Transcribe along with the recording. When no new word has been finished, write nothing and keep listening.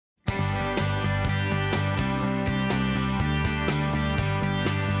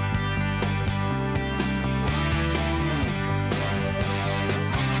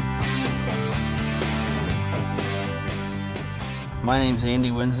My name's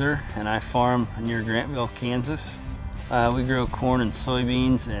Andy Winsor, and I farm near Grantville, Kansas. We grow corn and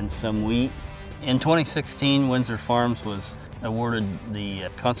soybeans and some wheat. In 2016, Winsor Farms was awarded the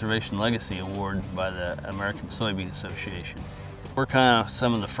Conservation Legacy Award by the American Soybean Association. We're kind of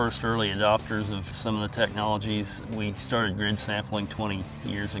some of the first early adopters of some of the technologies. We started grid sampling 20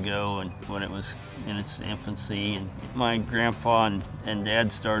 years ago, and when it was in its infancy. And my grandpa and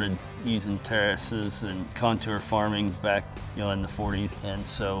dad started using terraces and contour farming back in the 40s, and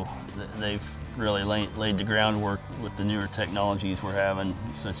so they've really laid the groundwork with the newer technologies we're having,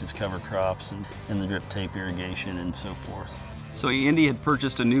 such as cover crops and the drip tape irrigation and so forth. So Andy had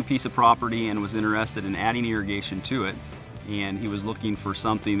purchased a new piece of property and was interested in adding irrigation to it. And he was looking for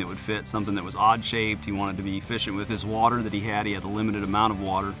something that would fit, something that was odd shaped. He wanted to be efficient with his water that he had. He had a limited amount of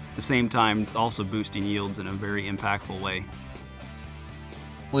water. At the same time, also boosting yields in a very impactful way.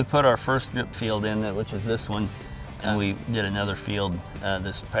 We put our first drip field in, which is this one, and we did another field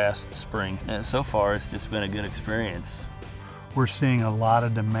this past spring. And so far, it's just been a good experience. We're seeing a lot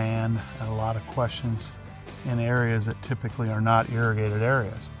of demand and a lot of questions in areas that typically are not irrigated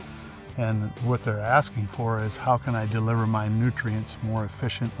areas. And what they're asking for is, how can I deliver my nutrients more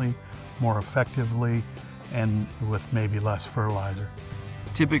efficiently, more effectively, and with maybe less fertilizer?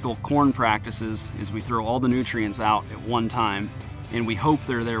 Typical corn practices is we throw all the nutrients out at one time, and we hope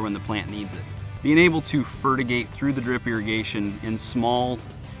they're there when the plant needs it. Being able to fertigate through the drip irrigation in small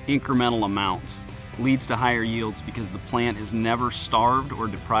incremental amounts leads to higher yields because the plant is never starved or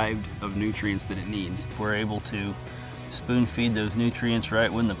deprived of nutrients that it needs. We're able to spoon feed those nutrients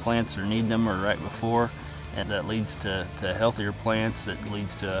right when the plants are needing them or right before, and that leads to healthier plants, that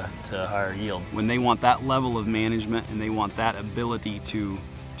leads to a higher yield. When they want that level of management and they want that ability to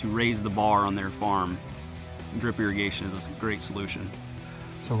raise the bar on their farm, drip irrigation is a great solution.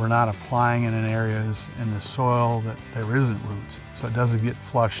 So we're not applying it in areas in the soil that there isn't roots, so it doesn't get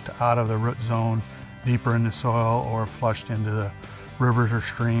flushed out of the root zone deeper in the soil or flushed into the rivers or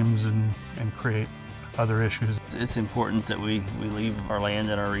streams and create other issues. It's important that we leave our land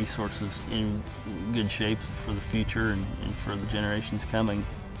and our resources in good shape for the future and for the generations coming.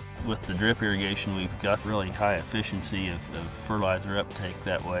 With the drip irrigation, we've got really high efficiency of fertilizer uptake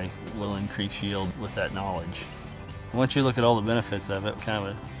that way. We'll increase yield with that knowledge. Once you look at all the benefits of it, kind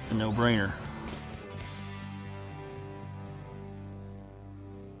of a no-brainer.